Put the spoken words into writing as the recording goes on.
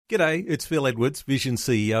G'day, it's Phil Edwards, Vision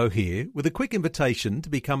CEO here, with a quick invitation to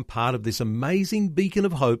become part of this amazing beacon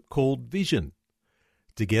of hope called Vision.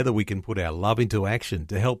 Together we can put our love into action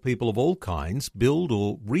to help people of all kinds build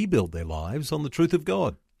or rebuild their lives on the truth of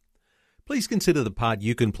God. Please consider the part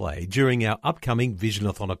you can play during our upcoming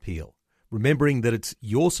Visionathon appeal, remembering that it's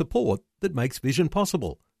your support that makes Vision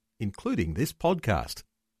possible, including this podcast.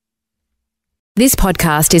 This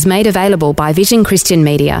podcast is made available by Vision Christian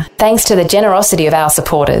Media, thanks to the generosity of our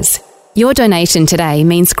supporters. Your donation today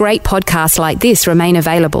means great podcasts like this remain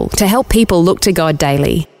available to help people look to God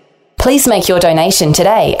daily. Please make your donation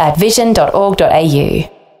today at vision.org.au.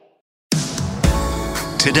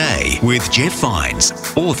 Today with Jeff Vines,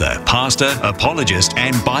 author, pastor, apologist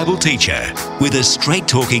and Bible teacher, with a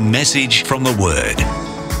straight-talking message from the Word.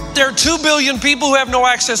 There are 2 billion people who have no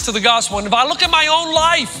access to the gospel. And if I look at my own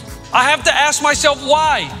life, I have to ask myself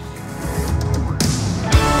why.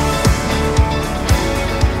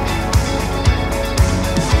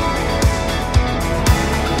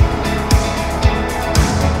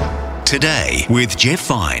 Today with Jeff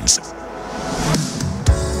Vines.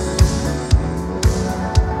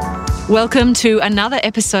 Welcome to another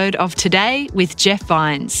episode of Today with Jeff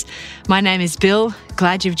Vines. My name is Bill.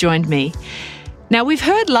 Glad you've joined me. Now, we've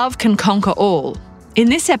heard love can conquer all. In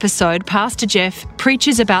this episode, Pastor Jeff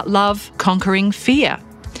preaches about love conquering fear.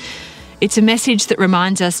 It's a message that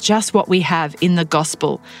reminds us just what we have in the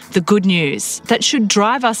gospel, the good news, that should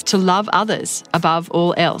drive us to love others above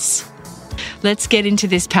all else. Let's get into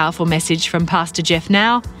this powerful message from Pastor Jeff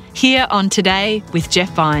now, here on Today with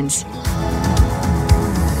Jeff Vines.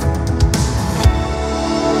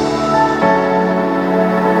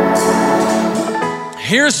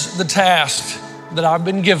 Here's the task that I've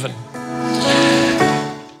been given,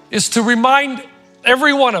 is to remind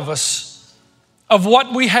every one of us of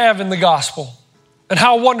what we have in the gospel and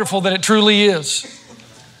how wonderful that it truly is.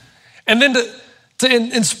 And then to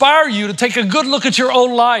inspire you to take a good look at your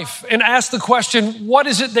own life and ask the question, what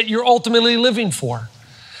is it that you're ultimately living for?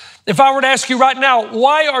 If I were to ask you right now,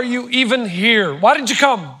 why are you even here? Why did you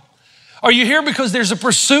come? Are you here because there's a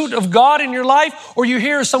pursuit of God in your life, or are you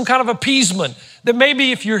here as some kind of appeasement that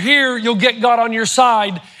maybe if you're here, you'll get God on your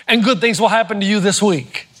side and good things will happen to you this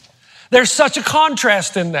week? There's such a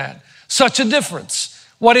contrast in that, such a difference.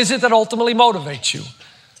 What is it that ultimately motivates you?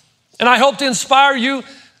 And I hope to inspire you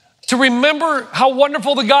to remember how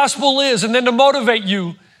wonderful the gospel is, and then to motivate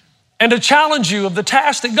you and to challenge you of the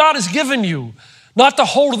task that God has given you, not to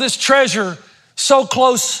hold this treasure so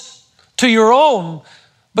close to your own,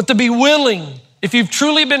 but to be willing, if you've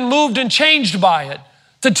truly been moved and changed by it,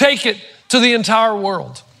 to take it to the entire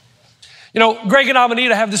world. You know, Greg and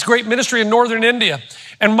Amanita have this great ministry in northern India.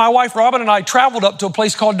 And my wife, Robin, and I traveled up to a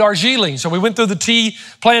place called Darjeeling. So we went through the tea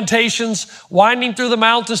plantations, winding through the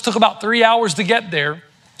mountains, took about 3 hours to get there.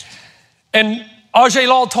 And Ajay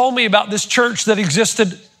Lal told me about this church that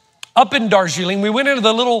existed up in Darjeeling. We went into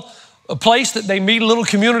the little place that they meet, a little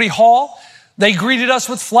community hall. They greeted us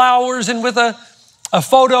with flowers and with a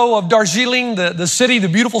photo of Darjeeling, the city, the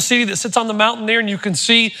beautiful city that sits on the mountain there, and you can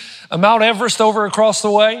see Mount Everest over across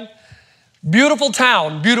the way. Beautiful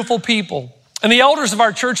town, beautiful people. And the elders of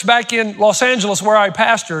our church back in Los Angeles, where I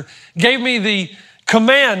pastor, gave me the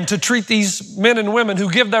command to treat these men and women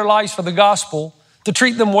who give their lives for the gospel, to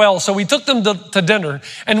treat them well. So we took them to dinner,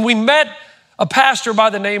 and we met a pastor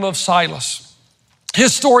by the name of Silas.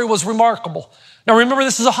 His story was remarkable. Now remember,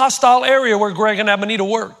 this is a hostile area where Greg and Amanita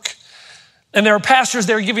work. And there are pastors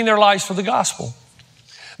there giving their lives for the gospel.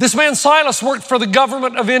 This man, Silas, worked for the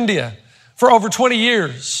government of India for over 20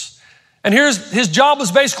 years. And his job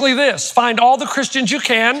was basically this: find all the Christians you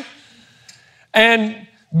can and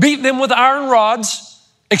beat them with iron rods,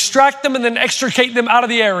 extract them, and then extricate them out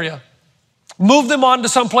of the area. Move them on to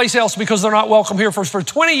someplace else because they're not welcome here. For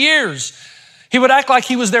 20 years, he would act like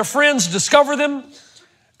he was their friends, discover them,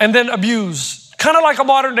 and then abuse. Kind of like a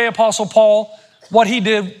modern day Apostle Paul, what he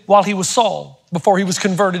did while he was Saul, before he was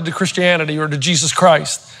converted to Christianity or to Jesus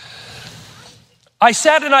Christ. I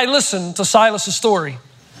sat and I listened to Silas's story.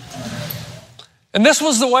 And this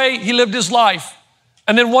was the way he lived his life.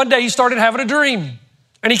 And then one day he started having a dream.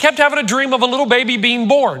 And he kept having a dream of a little baby being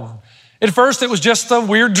born. At first it was just a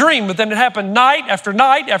weird dream, but then it happened night after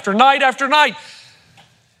night after night after night.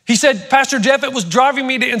 He said, Pastor Jeff, it was driving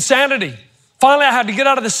me to insanity. Finally, I had to get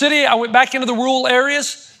out of the city. I went back into the rural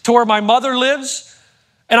areas to where my mother lives.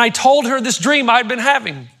 And I told her this dream I'd been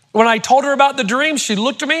having. When I told her about the dream, she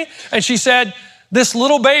looked at me and she said, this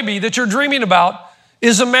little baby that you're dreaming about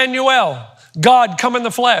is Emmanuel, God come in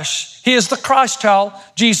the flesh. He is the Christ child,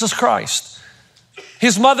 Jesus Christ.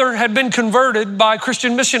 His mother had been converted by a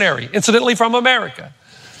Christian missionary, incidentally from America.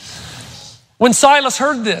 When Silas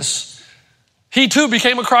heard this, he too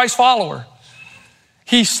became a Christ follower.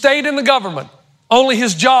 He stayed in the government, only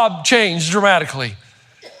his job changed dramatically.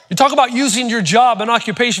 You talk about using your job and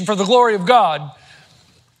occupation for the glory of God.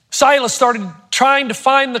 Silas started trying to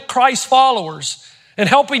find the Christ followers and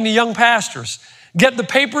helping the young pastors get the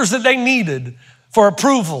papers that they needed for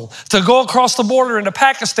approval to go across the border into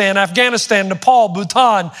Pakistan, Afghanistan, Nepal,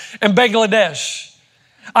 Bhutan, and Bangladesh.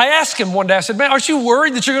 I asked him one day, I said, man, aren't you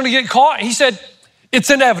worried that you're going to get caught? He said, it's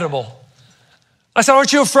inevitable. I said,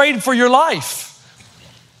 aren't you afraid for your life?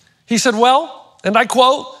 He said, well, and I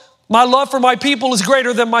quote, my love for my people is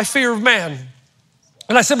greater than my fear of man.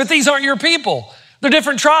 And I said, but these aren't your people. They're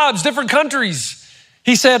different tribes, different countries.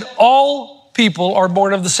 He said, all people are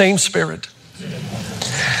born of the same spirit.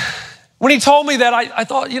 When he told me that, I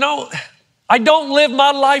thought, I don't live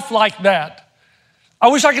my life like that. I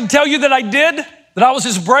wish I could tell you that I did, that I was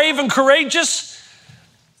as brave and courageous,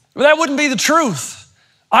 but that wouldn't be the truth.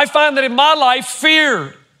 I find that in my life,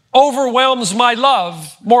 fear overwhelms my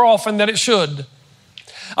love more often than it should.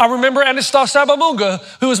 I remember Anastas Sabamunga,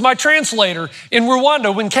 who was my translator in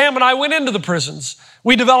Rwanda when Cam and I went into the prisons.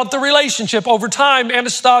 We developed a relationship. Over time,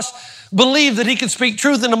 Anastas believed that he could speak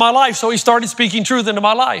truth into my life, so he started speaking truth into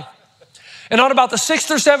my life. And on about the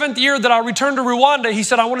 6th or 7th year that I returned to Rwanda, he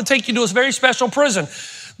said, I want to take you to a very special prison.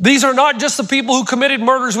 These are not just the people who committed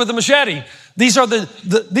murders with a machete. These are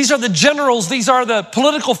the generals. These are the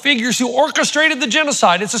political figures who orchestrated the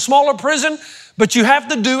genocide. It's a smaller prison, but you have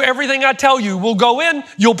to do everything I tell you. We'll go in,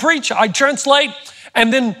 you'll preach, I translate,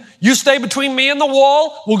 and then you stay between me and the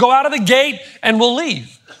wall. We'll go out of the gate and we'll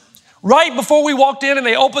leave. Right before we walked in and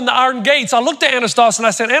they opened the iron gates, I looked at Anastas and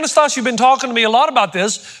I said, Anastas, you've been talking to me a lot about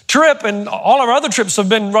this trip, and all our other trips have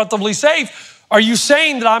been relatively safe. Are you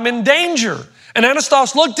saying that I'm in danger? And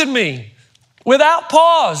Anastas looked at me without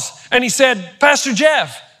pause and he said, Pastor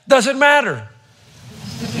Jeff, does it matter?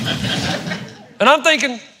 And I'm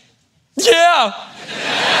thinking, yeah.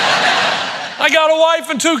 I got a wife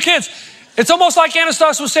and 2 kids. It's almost like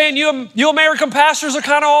Anastas was saying, you American pastors are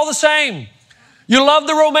kind of all the same. You love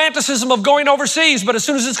the romanticism of going overseas, but as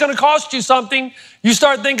soon as it's going to cost you something, you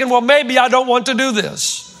start thinking, well, maybe I don't want to do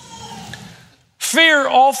this. Fear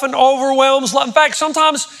often overwhelms. In fact,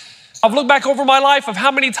 sometimes I've looked back over my life of how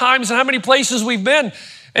many times and how many places we've been.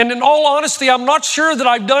 And in all honesty, I'm not sure that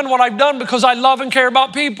I've done what I've done because I love and care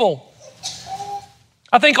about people.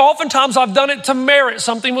 I think oftentimes I've done it to merit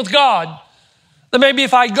something with God. That maybe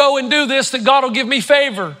if I go and do this, that God will give me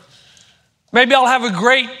favor. Maybe I'll have a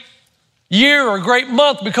great year or a great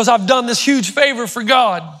month because I've done this huge favor for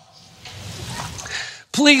God.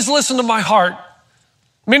 Please listen to my heart.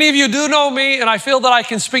 Many of you do know me, and I feel that I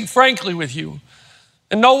can speak frankly with you.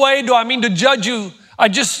 In no way do I mean to judge you. I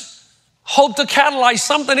just hope to catalyze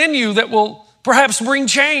something in you that will perhaps bring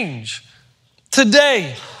change.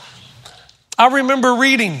 Today, I remember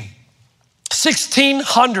reading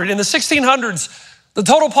 1600. In the 1600s, the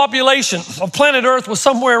total population of planet Earth was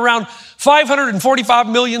somewhere around 545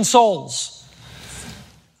 million souls.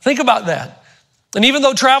 Think about that. And even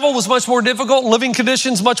though travel was much more difficult, living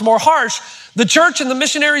conditions much more harsh, the church and the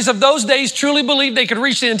missionaries of those days truly believed they could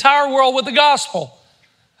reach the entire world with the gospel.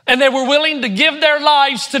 And they were willing to give their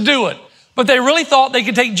lives to do it. But they really thought they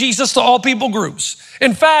could take Jesus to all people groups.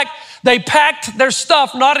 In fact, they packed their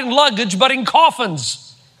stuff not in luggage, but in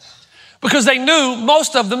coffins. Because they knew,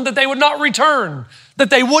 most of them, that they would not return, that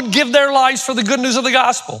they would give their lives for the good news of the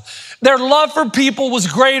gospel. Their love for people was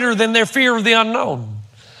greater than their fear of the unknown.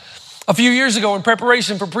 A few years ago, in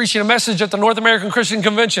preparation for preaching a message at the North American Christian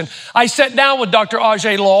Convention, I sat down with Dr.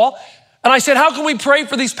 Ajay Law, and I said, how can we pray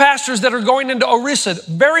for these pastors that are going into Orissa,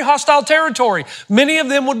 very hostile territory? Many of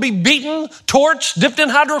them would be beaten, torched, dipped in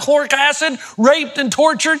hydrochloric acid, raped and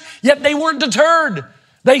tortured, yet they weren't deterred.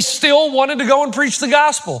 They still wanted to go and preach the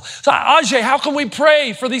gospel. So, Ajay, how can we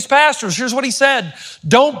pray for these pastors? Here's what he said.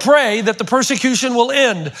 Don't pray that the persecution will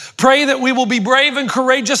end. Pray that we will be brave and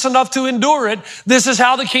courageous enough to endure it. This is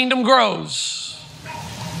how the kingdom grows.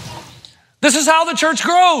 This is how the church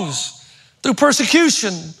grows, through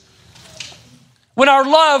persecution. When our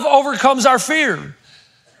love overcomes our fear.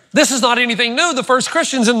 This is not anything new. The first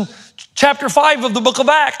Christians in chapter 5 of the book of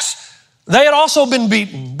Acts, they had also been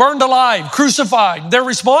beaten, burned alive, crucified. Their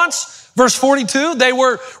response, verse 42, they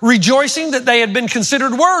were rejoicing that they had been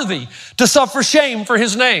considered worthy to suffer shame for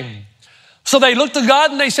his name. So they looked to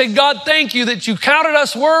God and they said, God, thank you that you counted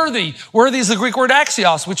us worthy. Worthy is the Greek word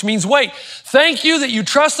axios, which means weight. Thank you that you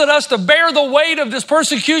trusted us to bear the weight of this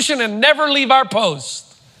persecution and never leave our post.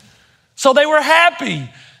 So they were happy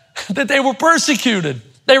that they were persecuted.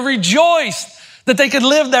 They rejoiced that they could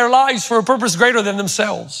live their lives for a purpose greater than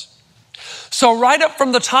themselves. So right up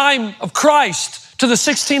from the time of Christ to the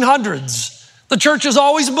 1600s, the church has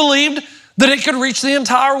always believed that it could reach the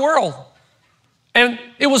entire world. And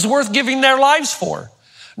it was worth giving their lives for.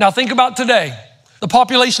 Now think about today. The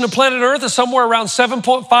population of planet Earth is somewhere around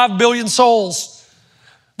 7.5 billion souls.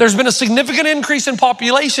 There's been a significant increase in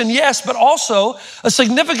population, yes, but also a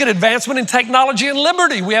significant advancement in technology and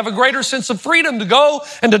liberty. We have a greater sense of freedom to go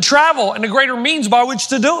and to travel and a greater means by which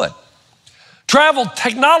to do it. Travel,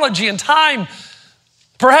 technology, and time,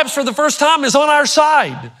 perhaps for the first time, is on our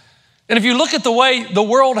side. And if you look at the way the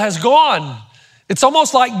world has gone, it's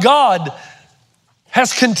almost like God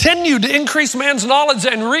has continued to increase man's knowledge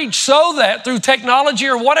and reach so that through technology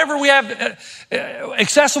or whatever we have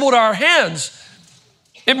accessible to our hands,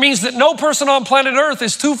 it means that no person on planet Earth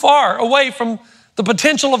is too far away from the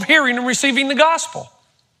potential of hearing and receiving the gospel.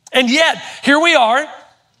 And yet, here we are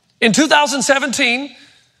in 2017,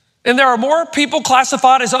 and there are more people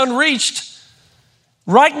classified as unreached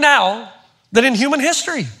right now than in human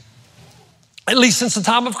history, at least since the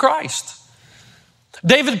time of Christ.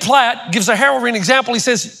 David Platt gives a harrowing example. He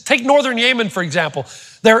says, take northern Yemen, for example.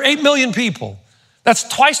 There are 8 million people. That's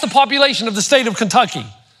twice the population of the state of Kentucky.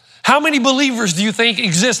 How many believers do you think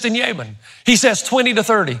exist in Yemen? He says 20 to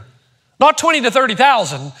 30. Not 20 to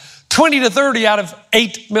 30,000, 20 to 30 out of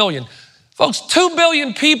 8 million. Folks, 2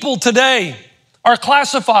 billion people today are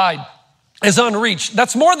classified as unreached.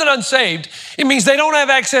 That's more than unsaved. It means they don't have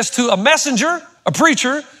access to a messenger, a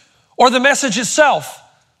preacher, or the message itself,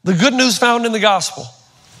 the good news found in the gospel.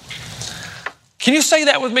 Can you say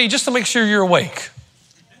that with me just to make sure you're awake?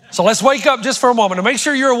 So let's wake up just for a moment and make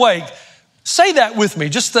sure you're awake. Say that with me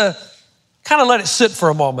just to kind of let it sit for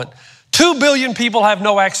a moment. 2 billion people have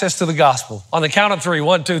no access to the gospel. On the count of 3,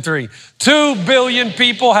 1, 2, 3. 2 billion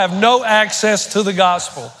people have no access to the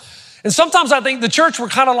gospel. And sometimes I think the church, we're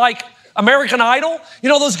kind of like American Idol. You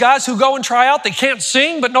know those guys who go and try out, they can't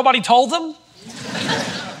sing, but nobody told them?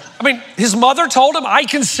 I mean, his mother told him, I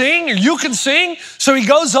can sing or you can sing. So he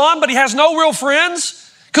goes on, but he has no real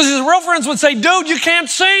friends because his real friends would say, dude, you can't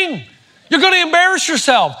sing. You're going to embarrass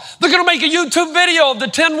yourself. They're going to make a YouTube video of the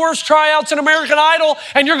 10 worst tryouts in American Idol,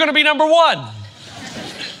 and you're going to be number 1.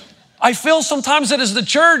 I feel sometimes that as the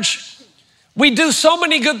church, we do so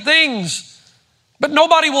many good things, but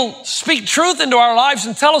nobody will speak truth into our lives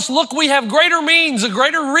and tell us, look, we have greater means, a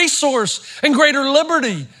greater resource, and greater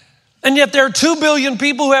liberty. And yet there are 2 billion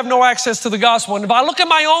people who have no access to the gospel. And if I look at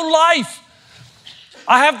my own life,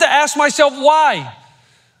 I have to ask myself, why?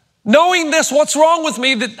 Knowing this, what's wrong with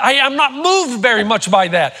me that I am not moved very much by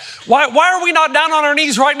that? Why are we not down on our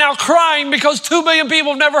knees right now crying because 2 billion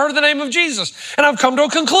people have never heard the name of Jesus? And I've come to a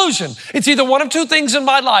conclusion. It's either one of two things in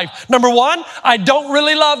my life. Number one, I don't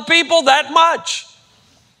really love people that much.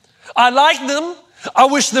 I like them. I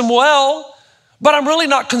wish them well, but I'm really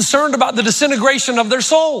not concerned about the disintegration of their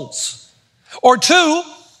souls. Or two,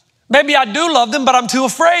 maybe I do love them, but I'm too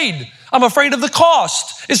afraid. I'm afraid of the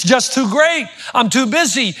cost. It's just too great. I'm too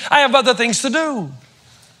busy. I have other things to do.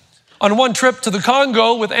 On one trip to the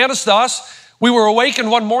Congo with Anastas, we were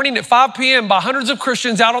awakened one morning at 5 p.m. by hundreds of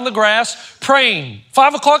Christians out on the grass praying.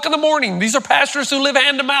 5 o'clock in the morning. These are pastors who live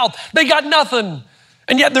hand to mouth. They got nothing.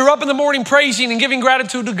 And yet they're up in the morning praising and giving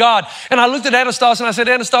gratitude to God. And I looked at Anastas and I said,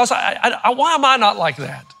 Anastas, why am I not like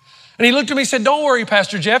that? And he looked at me and said, don't worry,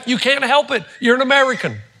 Pastor Jeff. You can't help it. You're an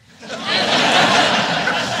American.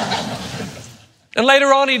 And later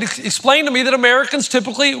on, he explained to me that Americans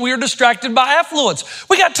typically, we are distracted by affluence.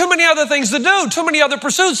 We got too many other things to do, too many other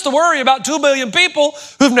pursuits to worry about 2 billion people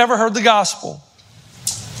who've never heard the gospel.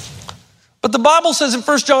 But the Bible says in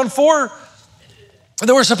 1 John 4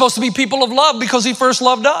 that we're supposed to be people of love because he first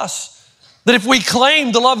loved us. That if we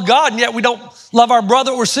claim to love God and yet we don't love our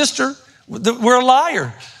brother or sister, we're a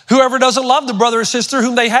liar. Whoever doesn't love the brother or sister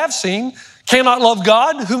whom they have seen cannot love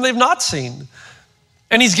God whom they've not seen.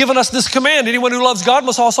 And he's given us this command. Anyone who loves God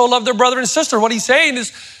must also love their brother and sister. What he's saying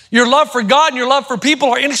is your love for God and your love for people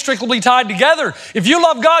are inextricably tied together. If you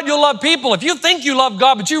love God, you'll love people. If you think you love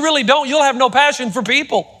God, but you really don't, you'll have no passion for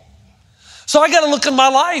people. So I got to look in my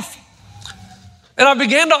life. And I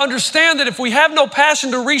began to understand that if we have no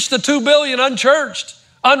passion to reach the 2 billion unchurched,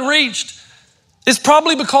 unreached, it's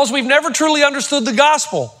probably because we've never truly understood the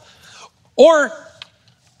gospel. Or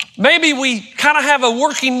maybe we kind of have a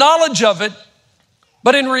working knowledge of it,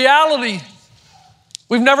 but in reality,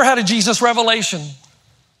 we've never had a Jesus revelation.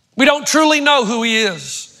 We don't truly know who he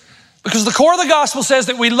is. Because the core of the gospel says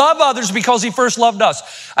that we love others because he first loved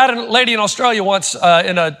us. I had a lady in Australia once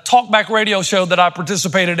in a talkback radio show that I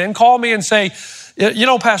participated in call me and say, you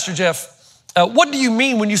know, Pastor Jeff, what do you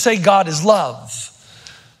mean when you say God is love?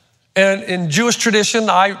 And in Jewish tradition,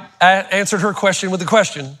 I answered her question with a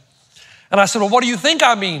question. And I said, well, what do you think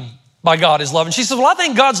I mean by God is love? And she said, well, I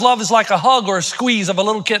think God's love is like a hug or a squeeze of a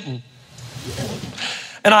little kitten.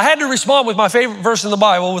 And I had to respond with my favorite verse in the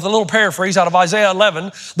Bible with a little paraphrase out of Isaiah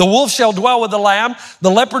 11. The wolf shall dwell with the lamb,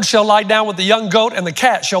 the leopard shall lie down with the young goat, and the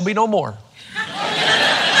cat shall be no more.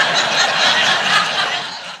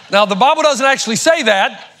 Now, the Bible doesn't actually say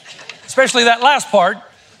that, especially that last part,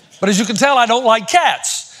 but as you can tell, I don't like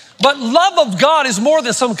cats. But love of God is more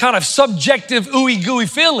than some kind of subjective ooey-gooey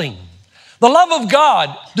feeling. The love of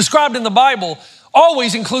God described in the Bible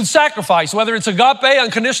always includes sacrifice, whether it's agape,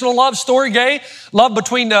 unconditional love, storge, love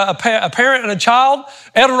between a parent and a child,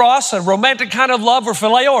 eros, a romantic kind of love, or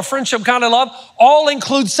phileo, a friendship kind of love, all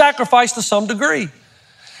include sacrifice to some degree.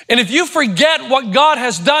 And if you forget what God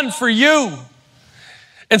has done for you,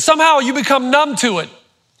 and somehow you become numb to it,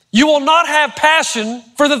 you will not have passion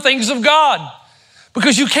for the things of God,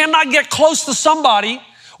 because you cannot get close to somebody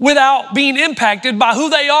without being impacted by who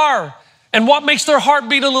they are and what makes their heart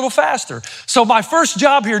beat a little faster. So my first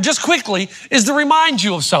job here, just quickly, is to remind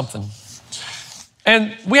you of something.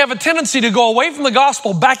 And we have a tendency to go away from the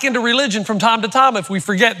gospel back into religion from time to time if we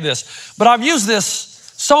forget this. But I've used this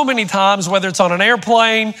so many times, whether it's on an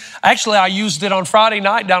airplane. Actually, I used it on Friday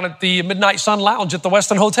night down at the Midnight Sun Lounge at the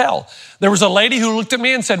Westin Hotel. There was a lady who looked at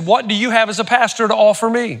me and said, what do you have as a pastor to offer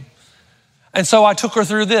me? And so I took her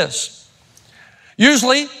through this.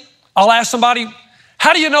 Usually, I'll ask somebody,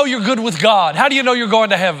 how do you know you're good with God? How do you know you're going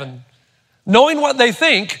to heaven? Knowing what they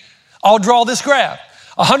think, I'll draw this graph.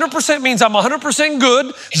 100% means I'm 100%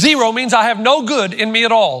 good. 0 means I have no good in me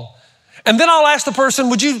at all. And then I'll ask the person,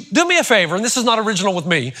 would you do me a favor? And this is not original with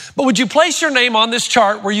me, but would you place your name on this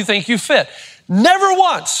chart where you think you fit? Never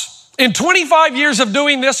once in 25 years of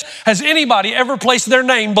doing this has anybody ever placed their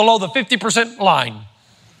name below the 50% line.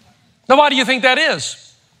 Now, why do you think that is?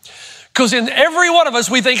 Because in every one of us,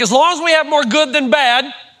 we think as long as we have more good than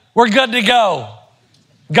bad, we're good to go.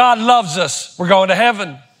 God loves us. We're going to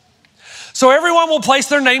heaven. So everyone will place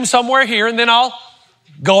their name somewhere here, and then I'll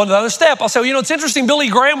go another step. I'll say, well, it's interesting. Billy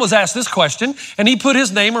Graham was asked this question, and he put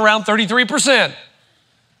his name around 33%.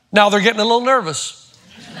 Now they're getting a little nervous.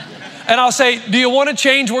 And I'll say, do you want to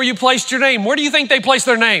change where you placed your name? Where do you think they placed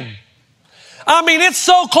their name? I mean, it's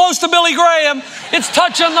so close to Billy Graham, it's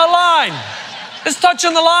touching the line. It's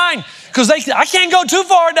touching the line. Because I can't go too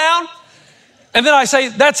far down. And then I say,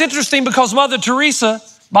 that's interesting because Mother Teresa,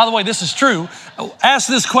 by the way, this is true, asked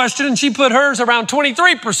this question and she put hers around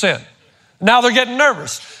 23%. Now they're getting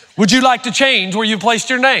nervous. Would you like to change where you placed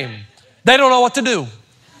your name? They don't know what to do.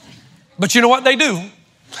 But you know what they do?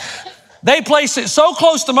 They place it so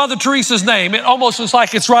close to Mother Teresa's name, it almost looks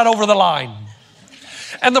like it's right over the line.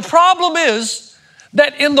 And the problem is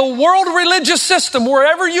that in the world religious system,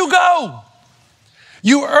 wherever you go,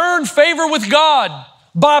 you earn favor with God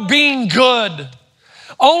by being good.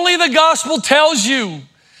 Only the gospel tells you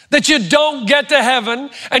that you don't get to heaven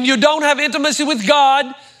and you don't have intimacy with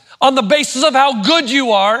God on the basis of how good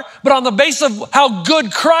you are, but on the basis of how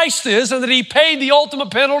good Christ is and that he paid the ultimate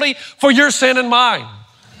penalty for your sin and mine.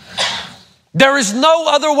 There is no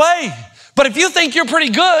other way. But if you think you're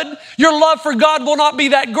pretty good, your love for God will not be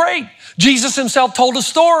that great. Jesus himself told a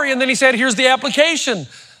story and then he said, here's the application.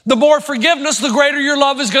 The more forgiveness, the greater your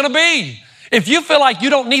love is going to be. If you feel like you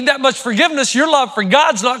don't need that much forgiveness, your love for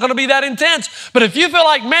God's not going to be that intense. But if you feel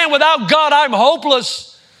like, man, without God, I'm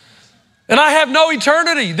hopeless and I have no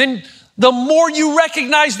eternity, then the more you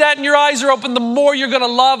recognize that and your eyes are open, the more you're going to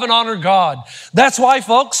love and honor God. That's why,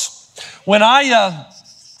 folks, when I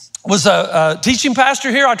was a teaching pastor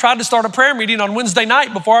here, I tried to start a prayer meeting on Wednesday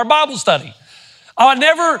night before our Bible study. I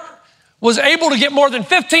never was able to get more than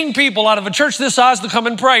 15 people out of a church this size to come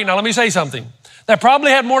and pray. Now, let me say something. That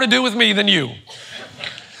probably had more to do with me than you.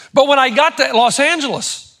 But when I got to Los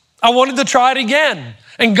Angeles, I wanted to try it again.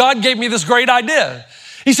 And God gave me this great idea.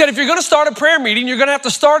 He said, if you're going to start a prayer meeting, you're going to have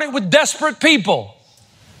to start it with desperate people.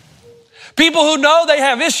 People who know they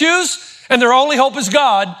have issues and their only hope is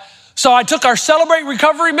God. So I took our Celebrate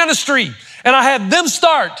Recovery ministry and I had them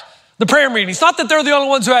start the prayer meeting. It's not that they're the only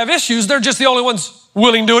ones who have issues. They're just the only ones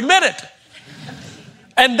willing to admit it.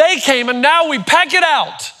 And they came and now we pack it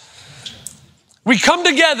out. We come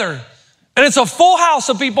together and it's a full house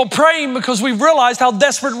of people praying because we've realized how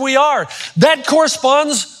desperate we are. That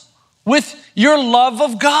corresponds with your love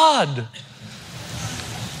of God.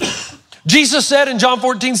 Jesus said in John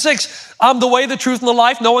 14:6, I'm the way, the truth, and the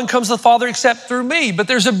life. No one comes to the Father except through me. But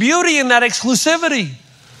there's a beauty in that exclusivity.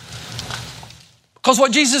 Because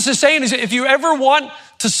what Jesus is saying is if you ever want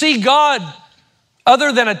to see God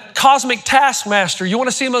other than a cosmic taskmaster. You want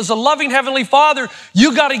to see him as a loving Heavenly Father,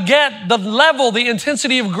 you got to get the level, the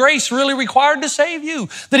intensity of grace really required to save you.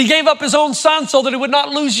 That he gave up his own son so that he would not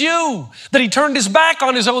lose you. That he turned his back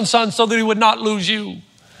on his own son so that he would not lose you.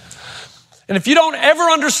 And if you don't ever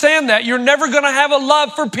understand that, you're never going to have a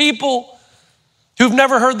love for people who've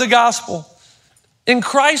never heard the gospel. In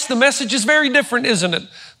Christ, the message is very different, isn't it?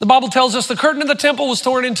 The Bible tells us the curtain of the temple was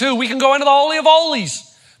torn in two. We can go into the Holy of Holies,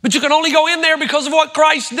 but you can only go in there because of what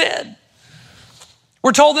Christ did.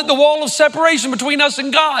 We're told that the wall of separation between us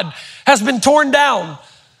and God has been torn down.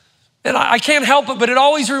 And I can't help it, but it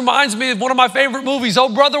always reminds me of one of my favorite movies,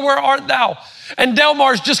 Oh Brother, Where Art Thou? And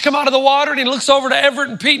Delmar's just come out of the water and he looks over to Everett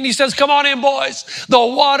and Pete and he says, come on in, boys. The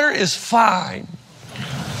water is fine.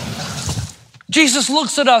 Jesus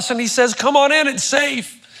looks at us and he says, come on in, it's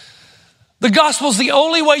safe. The gospel is the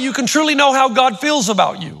only way you can truly know how God feels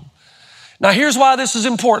about you. Now, here's why this is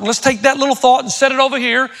important. Let's take that little thought and set it over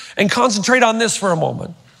here and concentrate on this for a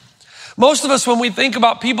moment. Most of us, when we think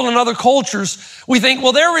about people in other cultures, we think,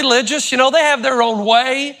 well, they're religious. They have their own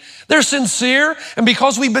way. They're sincere. And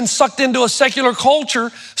because we've been sucked into a secular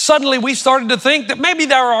culture, suddenly we started to think that maybe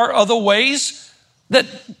there are other ways that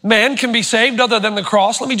man can be saved other than the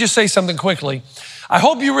cross. Let me just say something quickly. I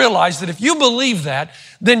hope you realize that if you believe that,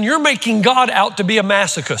 then you're making God out to be a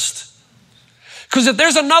masochist. Because if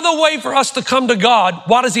there's another way for us to come to God,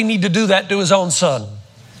 why does he need to do that to his own son?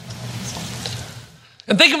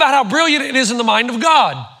 And think about how brilliant it is in the mind of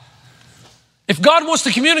God. If God wants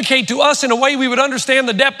to communicate to us in a way we would understand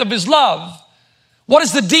the depth of his love, what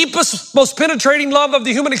is the deepest, most penetrating love of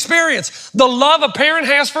the human experience? The love a parent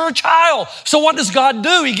has for a child. So what does God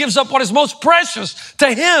do? He gives up what is most precious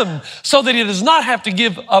to him so that he does not have to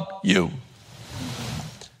give up you.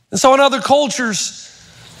 And so in other cultures,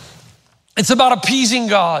 it's about appeasing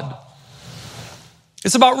God.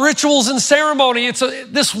 It's about rituals and ceremony.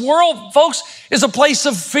 This world, folks, is a place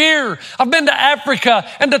of fear. I've been to Africa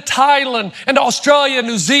and to Thailand and to Australia,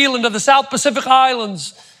 New Zealand, to the South Pacific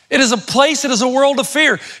Islands. It is a world of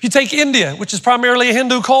fear. You take India, which is primarily a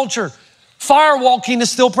Hindu culture. Firewalking is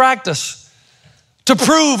still practiced to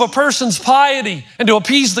prove a person's piety and to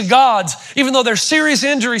appease the gods, even though there's serious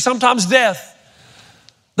injury, sometimes death.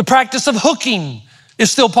 The practice of hooking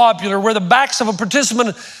is still popular, where the backs of a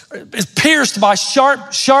participant is pierced by sharp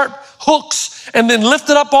hooks and then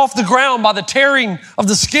lifted up off the ground by the tearing of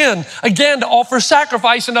the skin, again to offer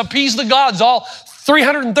sacrifice and appease the gods, all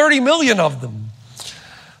 330 million of them.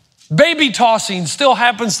 Baby tossing still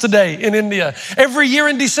happens today in India. Every year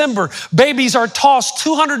in December, babies are tossed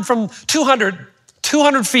 200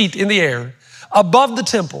 feet in the air above the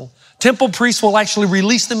temple. Temple priests will actually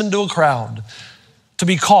release them into a crowd to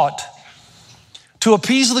be caught, to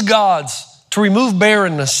appease the gods, to remove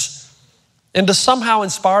barrenness, and to somehow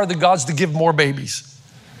inspire the gods to give more babies.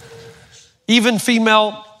 Even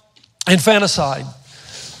female infanticide,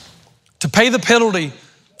 to pay the penalty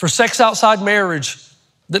for sex outside marriage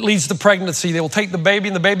that leads to pregnancy. They will take the baby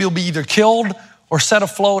and the baby will be either killed or set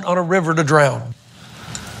afloat on a river to drown.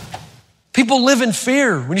 People live in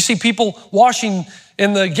fear. When you see people washing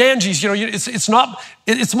in the Ganges, it's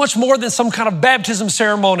much more than some kind of baptism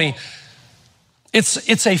ceremony.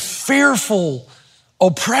 It's a fearful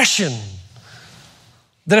oppression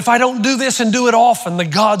that if I don't do this and do it often, the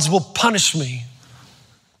gods will punish me.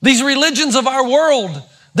 These religions of our world,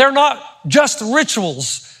 they're not just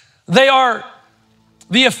rituals. They are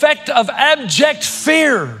the effect of abject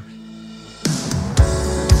fear.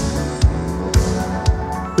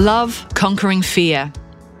 Love conquering fear.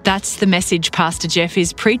 That's the message Pastor Jeff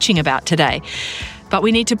is preaching about today. But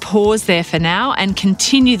we need to pause there for now and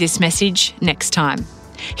continue this message next time.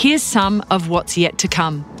 Here's some of what's yet to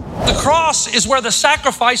come. The cross is where the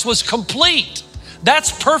sacrifice was complete.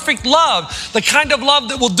 That's perfect love, the kind of love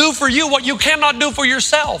that will do for you what you cannot do for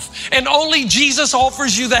yourself. And only Jesus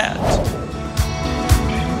offers you that.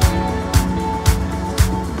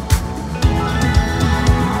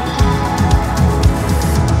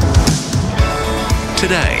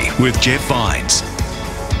 Today with Jeff Vines.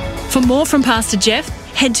 For more from Pastor Jeff,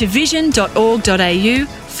 head to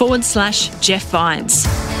vision.org.au/Jeff Vines.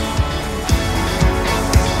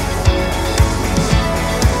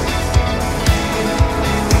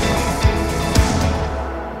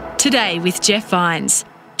 Today with Jeff Vines.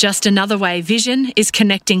 Just another way Vision is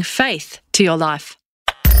connecting faith to your life.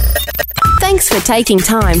 Thanks for taking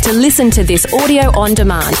time to listen to this audio on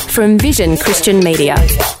demand from Vision Christian Media.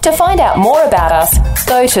 To find out more about us,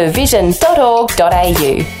 go to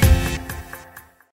vision.org.au.